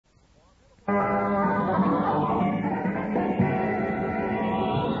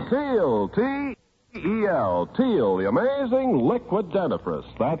T-E-E-L. Teal, the amazing liquid dentifrice.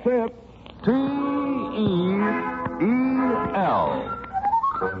 That's it. T-E-E-L.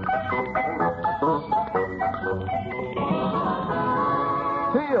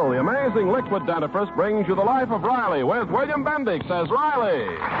 Teal, the amazing liquid dentifrice, brings you The Life of Riley with William Bendix as Riley.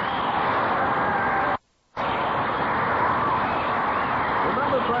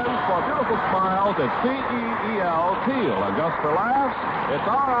 Remember, friends, for beautiful smiles, it's T-E-E-L, Teal. And just for laughs, it's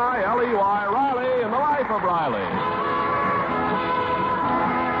R-I-L-E-Y, Riley in The Life of Riley.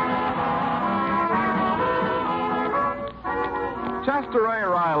 Chester A.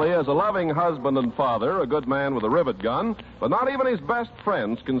 Riley is a loving husband and father, a good man with a rivet gun, but not even his best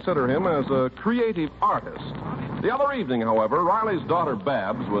friends consider him as a creative artist. The other evening, however, Riley's daughter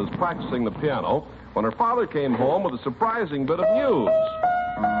Babs was practicing the piano when her father came home with a surprising bit of news.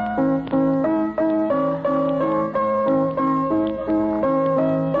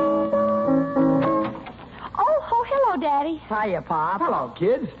 Oh, hello, Daddy. Hiya, Pop. Hello,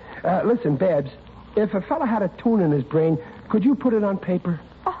 kids. Listen, Babs, if a fella had a tune in his brain, could you put it on paper?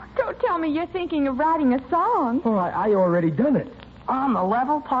 Oh, don't tell me you're thinking of writing a song. Oh, I already done it. On the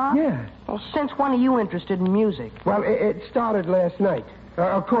level, Pop? Yeah. Well, since when are you interested in music? Well, it started last night.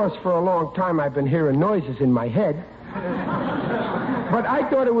 Of course, for a long time I've been hearing noises in my head. But I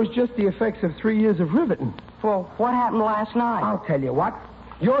thought it was just the effects of 3 years of riveting. Well, what happened last night? I'll tell you what.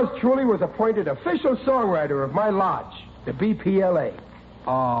 Yours truly was appointed official songwriter of my lodge, the BPLA.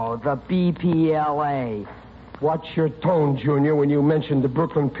 Oh, the BPLA. Watch your tone, Junior, when you mention the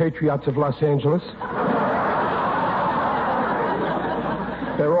Brooklyn Patriots of Los Angeles.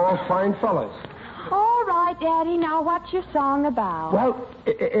 They're all fine fellas. All right, Daddy. Now, what's your song about? Well,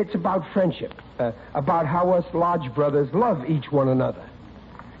 it's about friendship. About how us lodge brothers love each one another.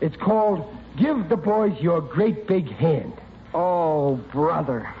 It's called Give the Boys Your Great Big Hand. Oh,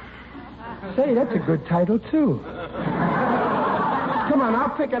 brother. Say, that's a good title, too. Come on, I'll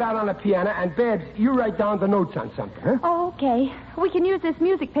pick it out on the piano, and Babs, you write down the notes on something, huh? Oh, okay. We can use this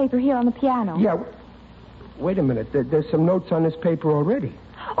music paper here on the piano. Yeah. Wait a minute. There's some notes on this paper already.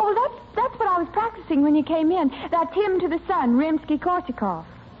 Oh, that's what I was practicing when you came in. That's Hymn to the Sun, Rimsky-Korsakov.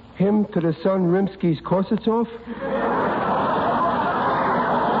 Hymn to the Sun, Rimsky-Korsakov?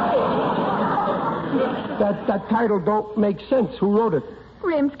 That title don't make sense. Who wrote it?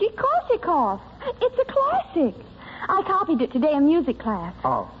 Rimsky-Korsakov. It's a classic. I copied it today in music class.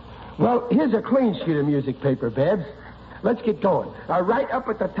 Oh. Well, here's a clean sheet of music paper, Babs. Let's get going. Right up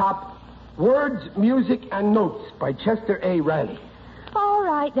at the top, Words, Music, and Notes by Chester A. Riley. All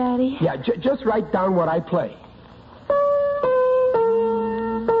right, Daddy. Yeah, just write down what I play.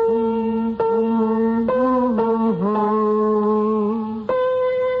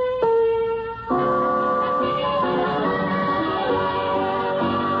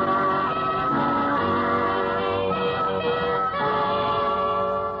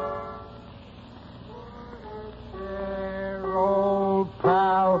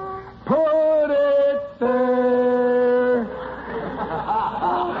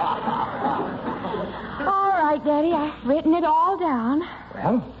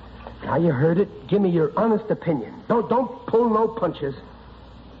 You heard it. Give me your honest opinion. Don't pull no punches.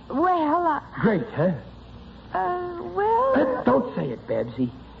 Well, Great, huh? Don't say it,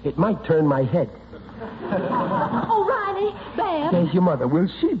 Babsy. It might turn my head. Oh, Riley, Babs. There's your mother. Will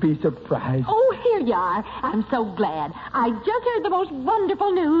she be surprised? Oh, here you are. I'm so glad. I just heard the most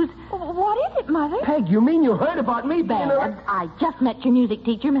wonderful news. What is it, Mother? Peg, you mean you heard about me being Babs, I just met your music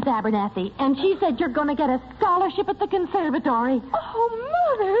teacher, Miss Abernathy, and she said you're going to get a scholarship at the conservatory. Oh,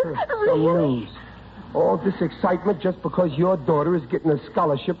 Mother. Some Really? news. All this excitement just because your daughter is getting a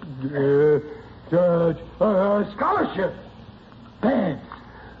scholarship. Scholarship? Babs,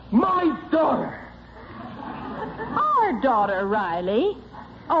 my daughter. Our daughter, Riley.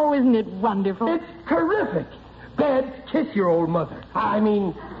 Oh, isn't it wonderful? It's terrific. Babs, kiss your old mother. I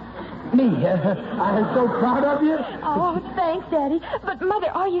mean, me. I'm so proud of you. Oh, thanks, Daddy. But, Mother,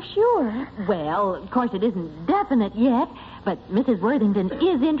 are you sure? Well, of course, it isn't definite yet, but Mrs. Worthington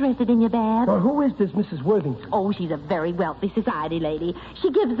is interested in you, Babs. Well, who is this Mrs. Worthington? Oh, she's a very wealthy society lady.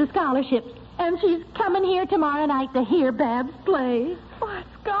 She gives the scholarships, and she's coming here tomorrow night to hear Babs play. Oh, a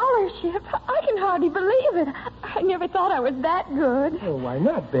scholarship. I can hardly believe it. I never thought I was that good. Well, why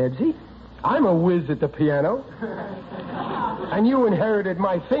not, Babsy? I'm a whiz at the piano. And you inherited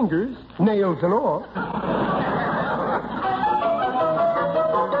my fingers, nails and all.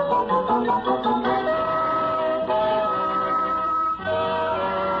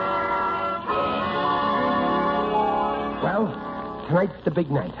 Well, tonight's the big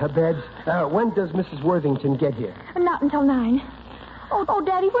night, huh, Babs? When does Mrs. Worthington get here? Not until 9. Oh,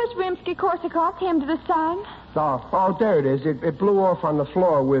 Daddy, where's Rimsky-Korsakov's Hymn to the Sun? Oh, there it is. It blew off on the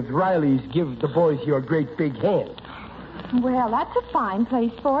floor with Riley's Give the Boys Your Great Big Hand. Well, that's a fine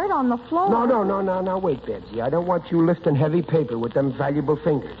place for it, on the floor. No, wait, Betsy. I don't want you lifting heavy paper with them valuable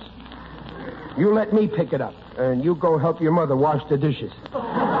fingers. You let me pick it up, and you go help your mother wash the dishes.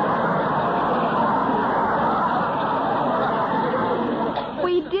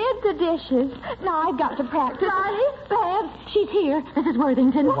 We did the dishes. Now I've got to practice. Riley, Babs, she's here. Mrs.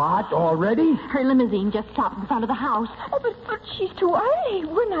 Worthington. What, already? Her limousine just stopped in front of the house. Oh, but she's too early.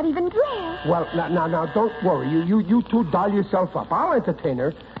 We're not even dressed. Well, now, don't worry. You two doll yourself up. I'll entertain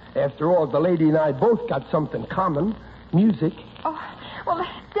her. After all, the lady and I both got something common. Music. Oh, well,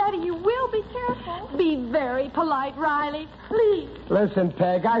 Daddy, you will be careful. Be very polite, Riley. Please. Listen,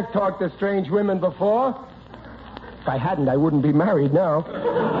 Peg, I've talked to strange women before. If I hadn't, I wouldn't be married now.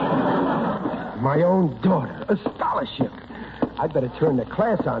 My own daughter. A scholarship. I'd better turn the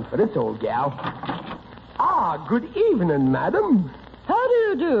class on for this old gal. Ah, good evening, madam. How do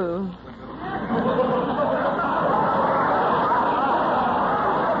you do?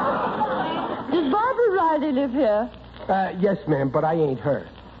 Does Barbara Riley live here? Yes, ma'am, but I ain't her.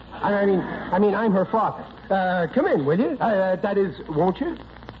 I mean, I'm her father. Come in, will you? That is, won't you?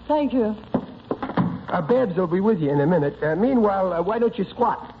 Thank you. Babs will be with you in a minute. Meanwhile, why don't you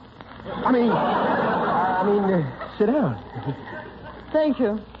squat? Sit down. Thank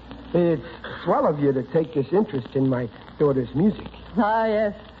you. It's swell of you to take this interest in my daughter's music. Ah,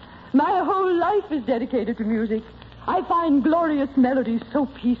 yes. My whole life is dedicated to music. I find glorious melodies so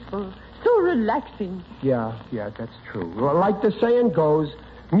peaceful, so relaxing. Yeah, that's true. Well, like the saying goes,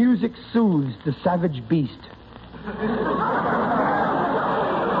 music soothes the savage beast.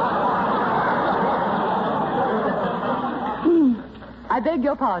 I beg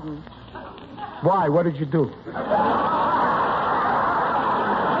your pardon. Why? What did you do?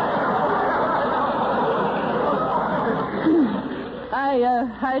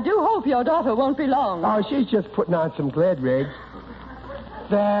 I do hope your daughter won't be long. Oh, she's just putting on some glad rags.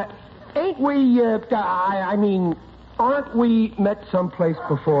 Ain't we, aren't we met someplace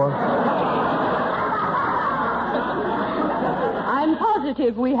before? I'm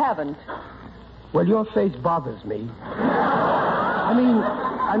positive we haven't. Well, your face bothers me. I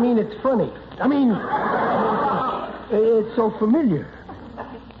mean, it's funny. It's so familiar.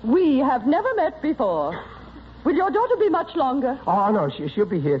 We have never met before. Will your daughter be much longer? Oh, no, she'll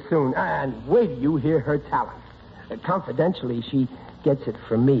be here soon. And wait till you hear her talent. Confidentially, she gets it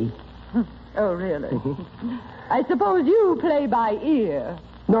from me. Oh, really? I suppose you play by ear.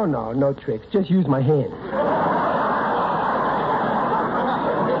 No tricks. Just use my hands.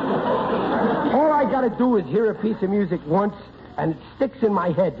 All I gotta do is hear a piece of music once, and it sticks in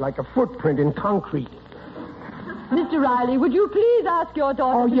my head like a footprint in concrete. Mr. Riley, would you please ask your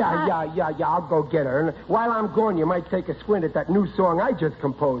daughter Oh, to... yeah. I'll go get her. And while I'm gone, you might take a squint at that new song I just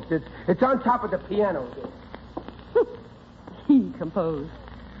composed. It's on top of the piano. He composed.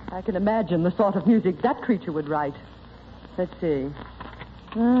 I can imagine the sort of music that creature would write. Let's see.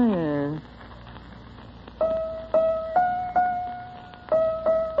 Oh, yes.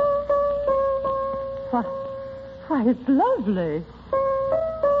 Why, it's lovely.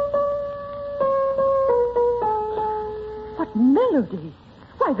 What melody.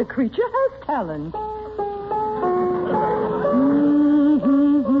 Why, the creature has talent.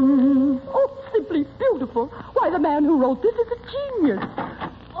 Mm-hmm. Oh, simply beautiful. Why, the man who wrote this is a genius.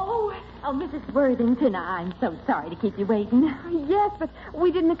 Oh, Mrs. Worthington, I'm so sorry to keep you waiting. Yes, but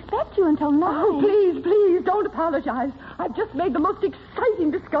we didn't expect you until now. Oh, please, don't apologize. I've just made the most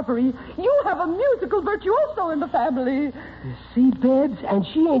exciting discovery. You have a musical virtuoso in the family. You see, Babs, and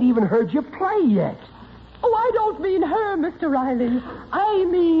she ain't even heard you play yet. Oh, I don't mean her, Mr. Riley. I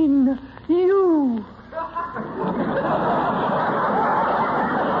mean you.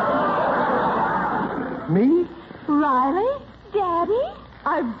 Me? Riley? Daddy?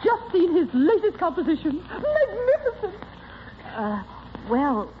 I've just seen his latest composition. Magnificent.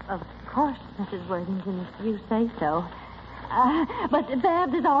 Well, of course, Mrs. Worthington, if you say so. But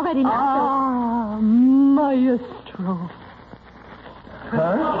Babs is already not Ah, maestro.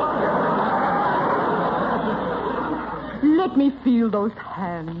 Huh? Let me feel those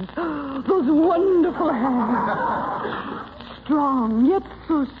hands. Those wonderful hands. Strong, yet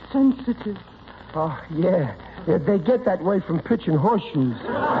so sensitive. Oh, yeah. They get that way from pitching horseshoes.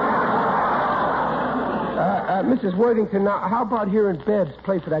 Mrs. Worthington, now, how about hearing Babs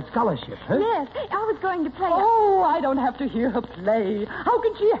play for that scholarship, huh? Yes, I was going to play. Oh, I don't have to hear her play. How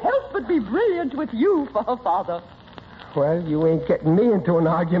can she help but be brilliant with you for her father? Well, you ain't getting me into an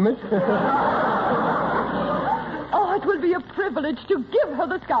argument. Oh, it will be a privilege to give her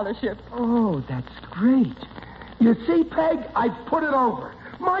the scholarship. Oh, that's great. You see, Peg, I put it over.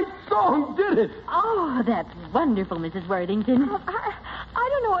 My song did it. Oh, that's wonderful, Mrs. Worthington. I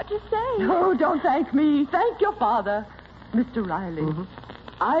don't know what to say. Oh, don't thank me. Thank your father. Mr. Riley,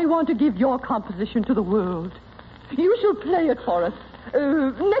 I want to give your composition to the world. You shall play it for us.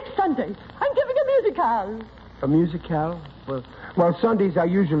 Next Sunday. I'm giving a musicale. A musicale? Well, Sundays I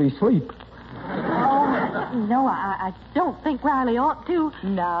usually sleep. Oh, no, I don't think Riley ought to.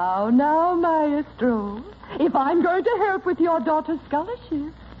 Now, Maestro. If I'm going to help with your daughter's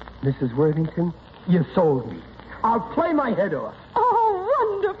scholarship. Mrs. Worthington, you sold me. I'll play my head off. Oh,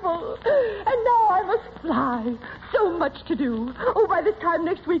 wonderful. And now I must fly. So much to do. Oh, by this time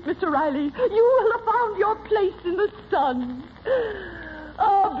next week, Mr. Riley, you will have found your place in the sun.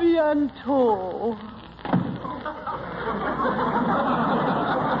 A bientôt.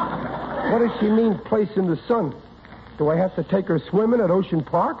 What does she mean, place in the sun? Do I have to take her swimming at Ocean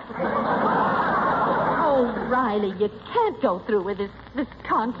Park? Oh, Riley, you can't go through with this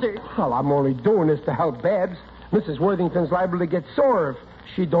concert. Well, I'm only doing this to help Babs. Mrs. Worthington's liable to get sore if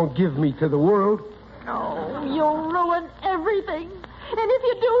she don't give me to the world. Oh, you'll ruin everything. And if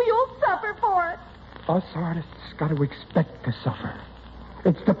you do, you'll suffer for it. Us artists got to expect to suffer.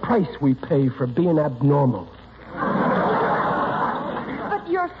 It's the price we pay for being abnormal. But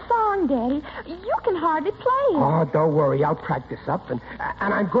your song, Daddy, you can hardly play it. Oh, don't worry. I'll practice up, and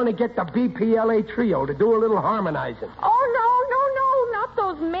I'm going to get the BPLA trio to do a little harmonizing. Oh, no, not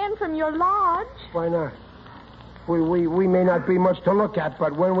those men from your lodge. Why not? We may not be much to look at,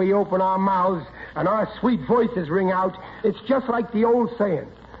 but when we open our mouths and our sweet voices ring out, it's just like the old saying,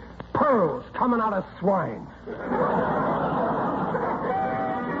 pearls coming out of swine.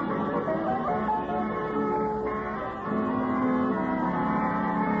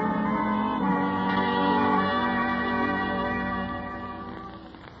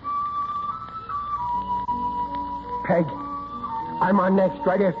 Peg, I'm on next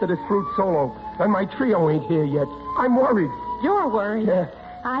right after this flute solo, and my trio ain't here yet. I'm worried. You're worried. Yeah.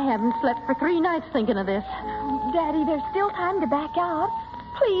 I haven't slept for 3 nights thinking of this. Daddy, there's still time to back out.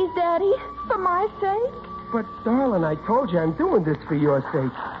 Please, Daddy, for my sake. But, darling, I told you I'm doing this for your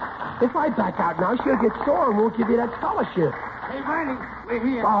sake. If I back out now, she'll get sore and won't give you that scholarship. Hey, Riley, we're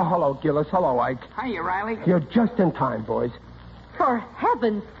here. Oh, hello, Gillis. Hello, Ike. Hiya, Riley. You're just in time, boys. For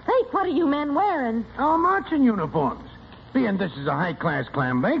heaven's sake, what are you men wearing? Our marching uniforms. Being this is a high-class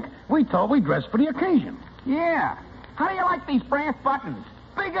clam bake, we thought we'd dress for the occasion. Yeah. How do you like these brass buttons?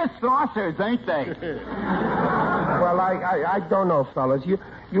 Big as saucers, ain't they? Well, I don't know, fellas. You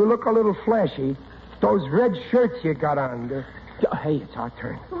look a little flashy. Those red shirts you got on. Hey, it's our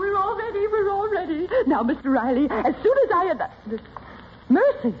turn. We're all ready. Now, Mr. Riley, as soon as I had...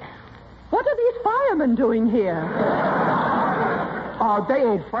 Mercy. What are these firemen doing here? Oh, they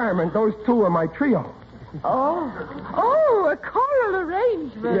ain't firemen. Those two are my trio. Oh, a choral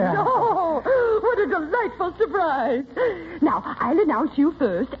arrangement. Yeah. Oh, what a delightful surprise. Now, I'll announce you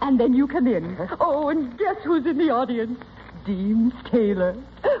first, and then you come in. Oh, and guess who's in the audience? Deems Taylor.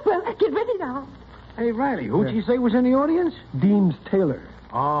 Well, get ready now. Hey, Riley, who'd you say was in the audience? Deems Taylor.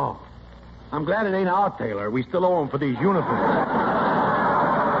 Oh. I'm glad it ain't our tailor. We still owe him for these uniforms.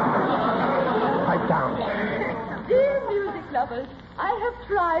 Pipe down. Dear music lovers, I have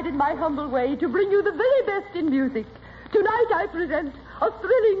tried in my humble way to bring you the very best in music. Tonight I present a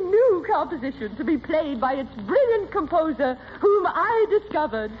thrilling new composition to be played by its brilliant composer, whom I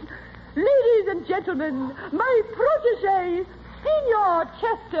discovered. Ladies and gentlemen, my protégé, Signor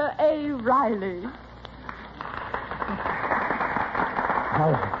Chester A. Riley.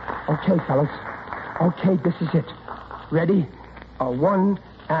 Oh, okay, fellas. Okay, this is it. Ready? A 1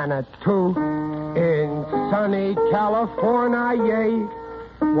 and a 2. In sunny California,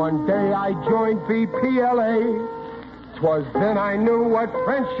 one day I joined BPLA. 'Twas then I knew what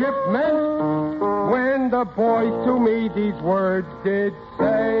friendship meant when the boys to me these words did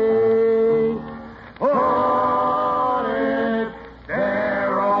say. Put it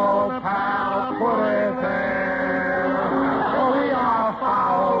there, old pal, put it there. For we are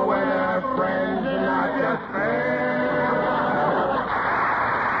foul when our friends and not just fair.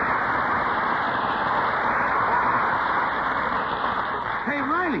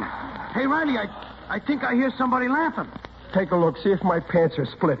 Hey, Riley, I think I hear somebody laughing. Take a look, see if my pants are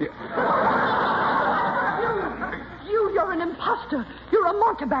split. You're an imposter. You're a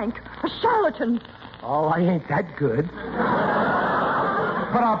mountebank, a charlatan. Oh, I ain't that good.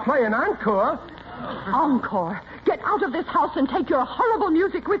 But I'll play an encore. Encore. Get out of this house and take your horrible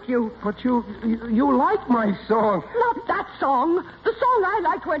music with you. But you like my song. Not that song. The song I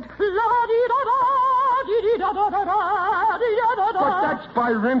liked went la-dee-da-da-dee. But that's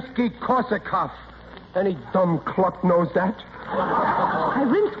by Rimsky-Korsakov. Any dumb cluck knows that. By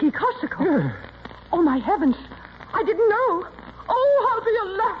Rimsky-Korsakov? Yeah. Oh, my heavens. I didn't know. Oh, I'll be a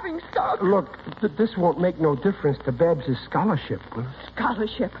laughing stock. Look, this won't make no difference to Babs' scholarship.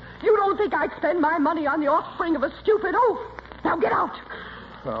 Scholarship? You don't think I'd spend my money on the offspring of a stupid oaf? Now get out.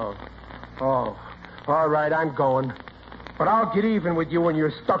 Oh. All right, I'm going. But I'll get even with you and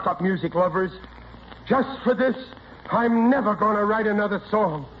your stuck-up music lovers. Just for this, I'm never going to write another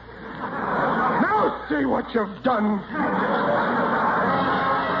song. Now see what you've done.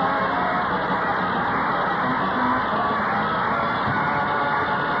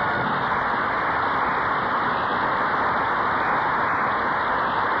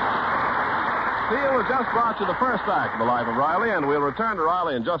 Steele has just brought you the first act of The Life of Riley, and we'll return to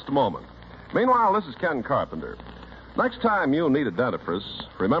Riley in just a moment. Meanwhile, this is Ken Carpenter. Next time you need a dentifrice,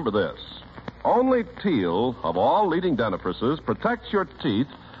 remember this. Only Teal, of all leading dentifrices, protects your teeth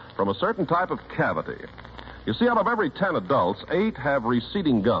from a certain type of cavity. You see, out of every 10 adults, 8 have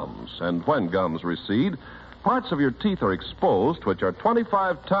receding gums. And when gums recede, parts of your teeth are exposed which are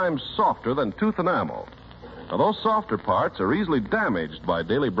 25 times softer than tooth enamel. Now, those softer parts are easily damaged by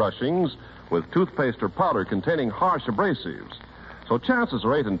daily brushings with toothpaste or powder containing harsh abrasives. So chances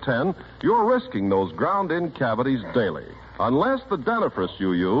are 8 in 10, you're risking those ground-in cavities daily, unless the dentifrice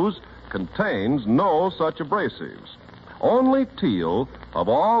you use contains no such abrasives. Only Teal, of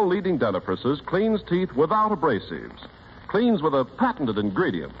all leading dentifrices, cleans teeth without abrasives. Cleans with a patented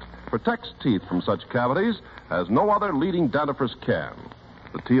ingredient. Protects teeth from such cavities as no other leading dentifrice can.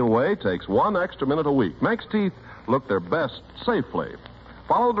 The Teal way takes 1 extra minute a week. Makes teeth look their best safely.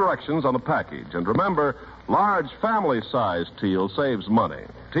 Follow directions on the package. And remember, large family-sized Teal saves money.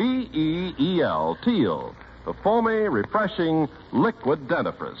 T-E-E-L, Teal. The foamy, refreshing, liquid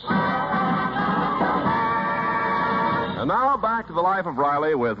dentifrice. And now back to The Life of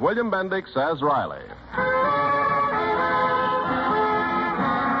Riley with William Bendix as Riley.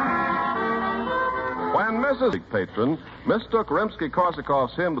 When Mrs. Patron mistook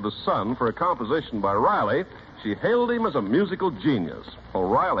Rimsky-Korsakov's hymn to the sun for a composition by Riley, she hailed him as a musical genius. Well,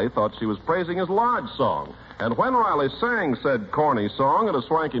 Riley thought she was praising his lodge song. And when Riley sang said corny song at a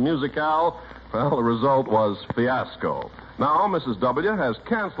swanky musicale, well, the result was fiasco. Now, Mrs. W. has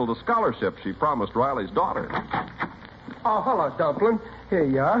canceled the scholarship she promised Riley's daughter. Oh, hello, Dumplin'. Here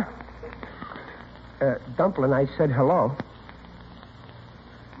you are. Dumplin', I said hello.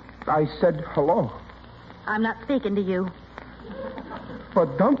 I said hello. I'm not speaking to you.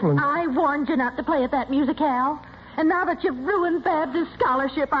 But, Dumplin'... I warned you not to play at that musicale. And now that you've ruined Babs'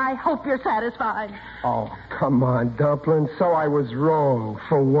 scholarship, I hope you're satisfied. Oh, come on, Dumplin'. So I was wrong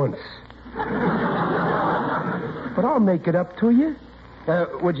for once. But I'll make it up to you.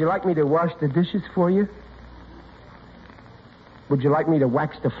 Would you like me to wash the dishes for you? Would you like me to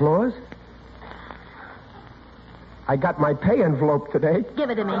wax the floors? I got my pay envelope today. Give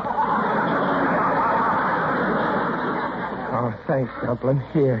it to me. Oh, thanks, Dumplin'.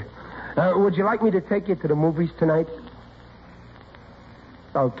 Here. Would you like me to take you to the movies tonight?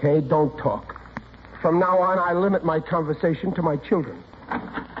 Okay, don't talk. From now on, I limit my conversation to my children.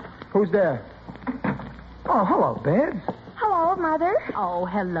 Who's there? Oh, hello, Babs. Hello, Mother. Oh,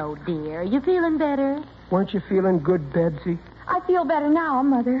 hello, dear. You feeling better? Weren't you feeling good, Babsy? I feel better now,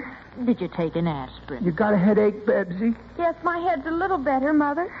 Mother. Did you take an aspirin? You got a headache, Babsy? Yes, my head's a little better,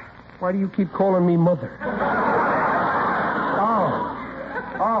 Mother. Why do you keep calling me Mother?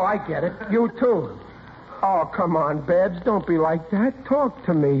 Oh, I get it. You too. Oh, come on, Babs. Don't be like that. Talk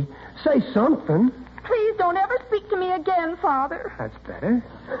to me. Say something. Please don't ever speak to me again, Father. That's better.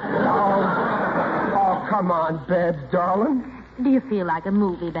 Oh, come on, Babs, darling. Do you feel like a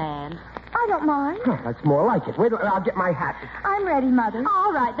movie band? I don't mind. Oh, that's more like it. Wait, I'll get my hat. I'm ready, Mother.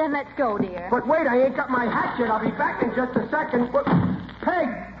 All right, then let's go, dear. But wait, I ain't got my hat yet. I'll be back in just a second. But, Peg,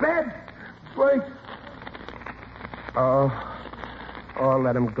 Babs, wait. Oh,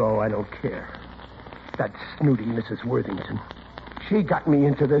 let him go. I don't care. That snooty Mrs. Worthington. She got me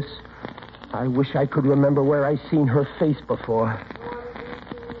into this. I wish I could remember where I seen her face before.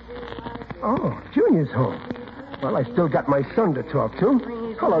 Oh, Junior's home. Well, I still got my son to talk to.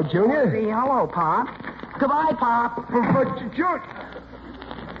 Hello, Junior. Hello, Pop. Goodbye, Pop. Junior.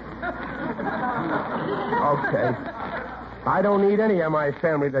 Okay. I don't need any of my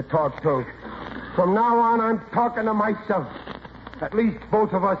family to talk to. From now on, I'm talking to myself. At least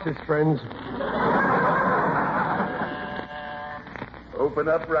both of us as friends. Open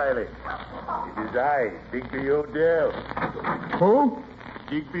up, Riley. It is I, Digby Odell. Who?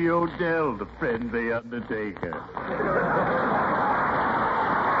 Digby Odell, the friendly undertaker.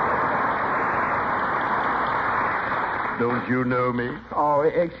 Don't you know me? Oh,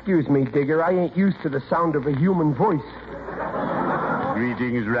 excuse me, Digger. I ain't used to the sound of a human voice.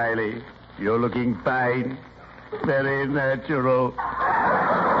 Greetings, Riley. You're looking fine. Very natural.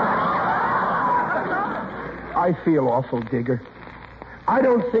 I feel awful, Digger. I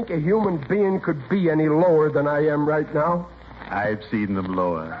don't think a human being could be any lower than I am right now. I've seen them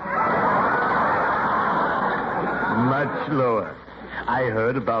lower. Much lower. I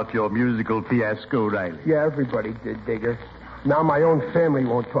heard about your musical fiasco, Riley. Yeah, everybody did, Digger. Now my own family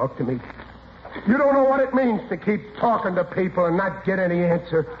won't talk to me. You don't know what it means to keep talking to people and not get any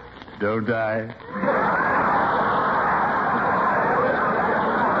answer. Don't I?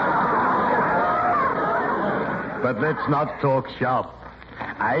 But let's not talk shop.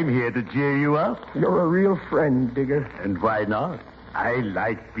 I'm here to cheer you up. You're a real friend, Digger. And why not? I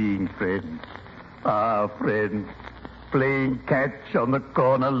like being friends. Ah, friends. Playing catch on the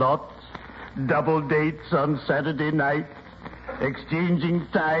corner lots. Double dates on Saturday night. Exchanging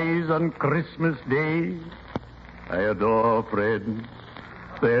ties on Christmas Day. I adore friends.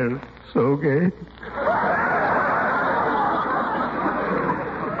 They're so gay.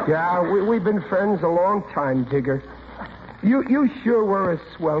 Yeah, we've been friends a long time, Digger. You sure were a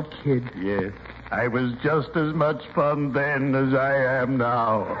swell kid. Yes, I was just as much fun then as I am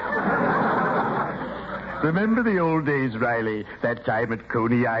now. Remember the old days, Riley? That time at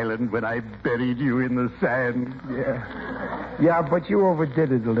Coney Island when I buried you in the sand? Yeah, but you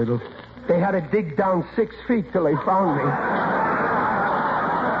overdid it a little. They had to dig down 6 feet till they found me.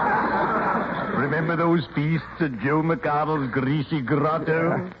 Remember those feasts at Joe McConnell's Greasy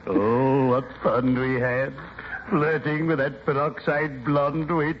Grotto? Yeah. Oh, what fun we had. Flirting with that peroxide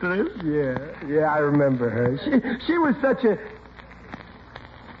blonde waitress? Yeah, I remember her. She was such a...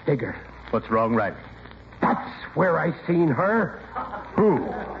 Digger. What's wrong, Riley? That's where I seen her. Who?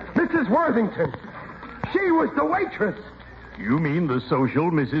 Mrs. Worthington. She was the waitress. You mean the social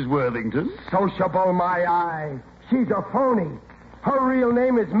Mrs. Worthington? Sociable, my eye. She's a phony. Her real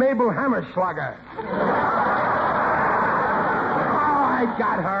name is Mabel Hammerschlager. Oh, I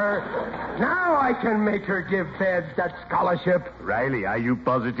got her. Now I can make her give Babs that scholarship. Riley, are you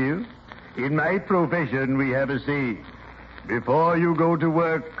positive? In my profession, we have a saying. Before you go to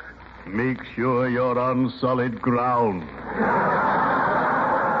work, make sure you're on solid ground.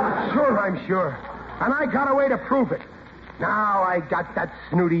 Sure, I'm sure. And I got a way to prove it. Now I got that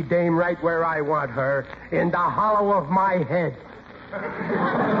snooty dame right where I want her, in the hollow of my head.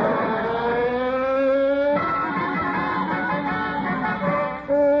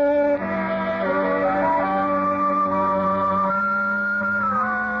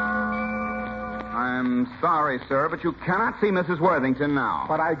 I'm sorry, sir, but you cannot see Mrs. Worthington now.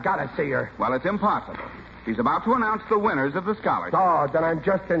 But I gotta see her. Well, it's impossible. She's about to announce the winners of the scholarship. Oh, then I'm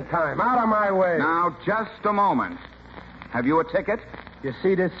just in time. Out of my way. Now, just a moment. Have you a ticket? You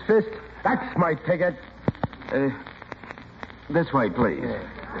see this fist? That's my ticket. This way, please.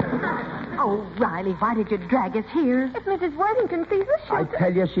 Oh, Riley, why did you drag us here? If Mrs. Worthington sees us, she'll... I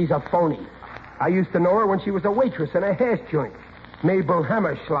tell you, she's a phony. I used to know her when she was a waitress in a hash joint. Mabel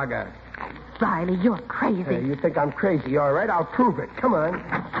Hammerschlager. Riley, you're crazy. Hey, you think I'm crazy, all right? I'll prove it. Come on.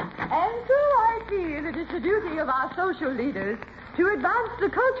 And so I feel it is the duty of our social leaders to advance the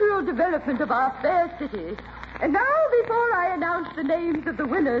cultural development of our fair city. And now, before I announce the names of the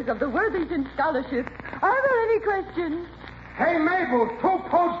winners of the Worthington Scholarship, are there any questions? Hey, Mabel, 2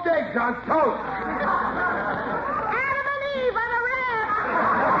 poached eggs on toast. Adam and Eve on a raft!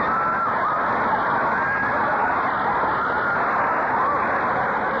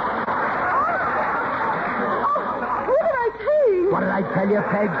 What did I say? What did I tell you,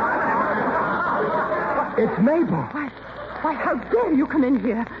 Peg? It's Mabel. Why, how dare you come in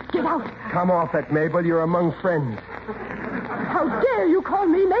here? Get out. Come off it, Mabel. You're among friends. How dare you call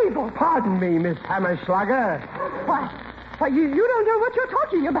me Mabel? Pardon me, Miss Hammerschlager. Why, you don't know what you're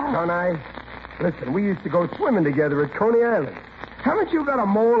talking about. Don't I? Listen, we used to go swimming together at Coney Island. Haven't you got a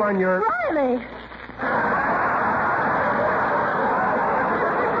mole on your... Riley!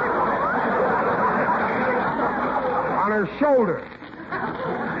 on her shoulder?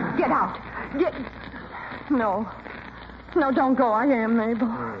 Get out. No. No, don't go. I am Mabel.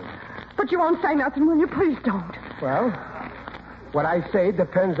 But you won't say nothing, will you? Please don't. Well, what I say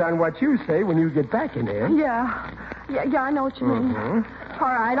depends on what you say when you get back in there. Yeah, I know what you mean. Mm-hmm. All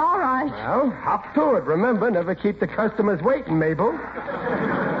right. Well, hop to it. Remember, never keep the customers waiting, Mabel.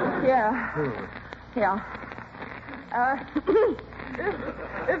 Yeah.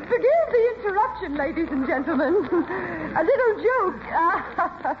 Forgive the interruption, ladies and gentlemen. A little joke.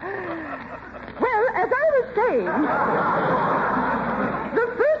 Well, as I was saying, the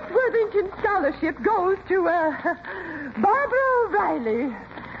first Worthington Scholarship goes to, Barbara O'Reilly.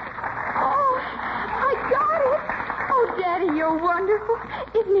 Oh, I got it. Oh, Daddy, you're wonderful.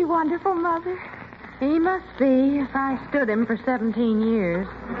 Isn't he wonderful, Mother? He must be, if I stood him for 17 years.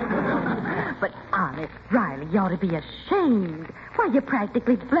 But honest, Riley, you ought to be ashamed. Why, you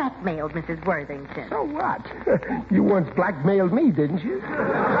practically blackmailed Mrs. Worthington. So what? You once blackmailed me, didn't you?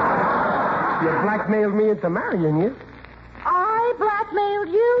 You blackmailed me into marrying you. I blackmailed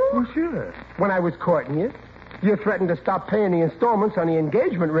you? Well, sure. When I was courting you, you threatened to stop paying the installments on the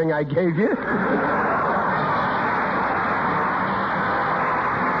engagement ring I gave you.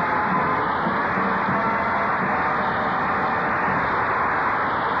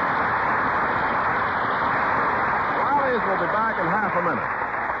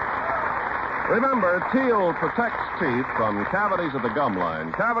 Remember, Teal protects teeth from cavities of the gum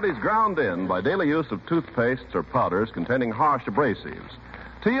line. Cavities ground in by daily use of toothpastes or powders containing harsh abrasives.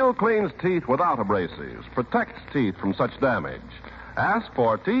 Teal cleans teeth without abrasives, protects teeth from such damage. Ask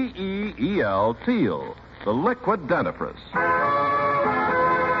for T-E-E-L, Teal, the liquid dentifrice.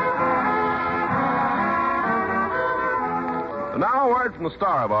 And now a word from the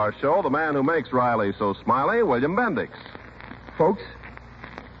star of our show, the man who makes Riley so smiley, William Bendix. Folks,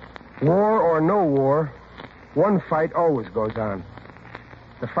 war or no war, one fight always goes on.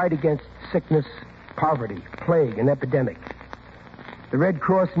 The fight against sickness, poverty, plague, and epidemic. The Red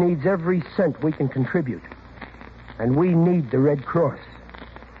Cross needs every cent we can contribute. And we need the Red Cross.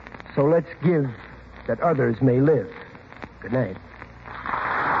 So let's give that others may live. Good night.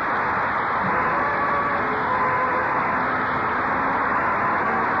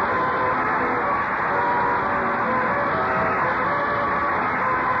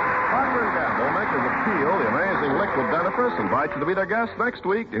 Invite you to be their guest next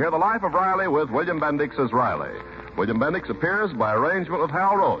week to hear The Life of Riley with William Bendix as Riley. William Bendix appears by arrangement with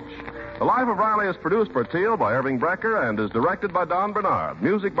Hal Roach. The Life of Riley is produced for Teal by Irving Brecker and is directed by Don Bernard.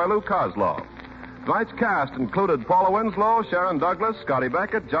 Music by Lou Kozloff. Tonight's cast included Paula Winslow, Sharon Douglas, Scotty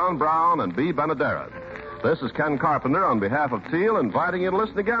Beckett, John Brown, and Bea Benaderet. This is Ken Carpenter on behalf of Teal, inviting you to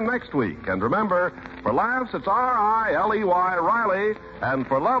listen again next week. And remember, for laughs, it's R-I-L-E-Y, Riley, and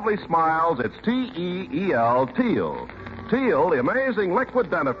for lovely smiles, it's T-E-E-L, Teal. Teal, the amazing liquid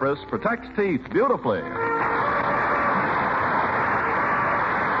dentifrice, protects teeth beautifully.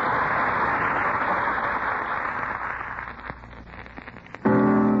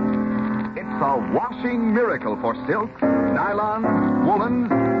 It's a washing miracle for silks, nylons, woolens,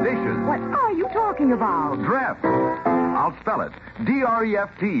 dishes. What are you talking about? Dreft. I'll spell it.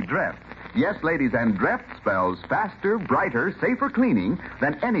 D-R-E-F-T, Dreft. Yes, ladies, and Dreft spells faster, brighter, safer cleaning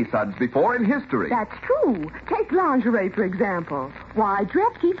than any suds before in history. That's true. Take lingerie, for example. Why,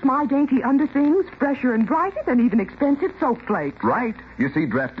 Dreft keeps my dainty underthings fresher and brighter than even expensive soap flakes. Right. You see,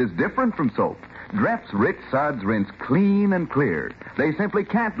 Dreft is different from soap. Dreft's rich suds rinse clean and clear. They simply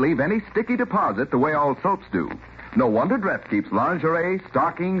can't leave any sticky deposit the way all soaps do. No wonder Dreft keeps lingerie,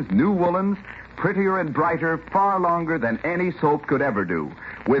 stockings, new woolens prettier and brighter far longer than any soap could ever do.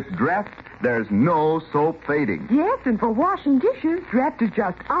 With Dreft, there's no soap fading. Yes, and for washing dishes, Dreft is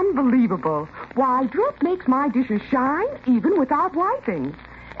just unbelievable. Why, Dreft makes my dishes shine even without wiping.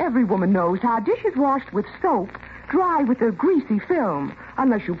 Every woman knows how dishes washed with soap dry with a greasy film,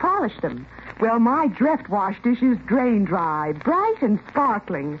 unless you polish them. Well, my Dreft wash dishes drain dry, bright and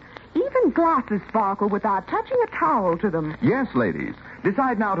sparkling. Even glasses sparkle without touching a towel to them. Yes, ladies.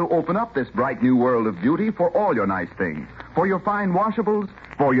 Decide now to open up this bright new world of beauty for all your nice things. For your fine washables,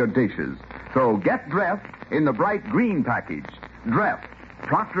 for your dishes. So get Dreft in the bright green package. Dreft,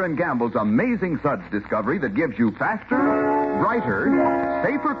 Procter & Gamble's amazing suds discovery that gives you faster, brighter,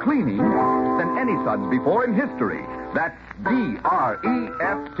 safer cleaning than any suds before in history. That's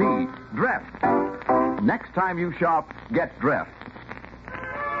D-R-E-F-T, Dreft. Next time you shop, get Dreft.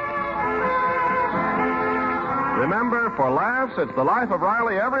 Remember, for laughs, it's The Life of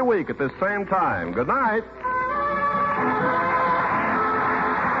Riley every week at this same time. Good night.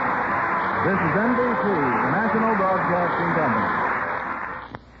 This is NBC, the National Broadcasting Company.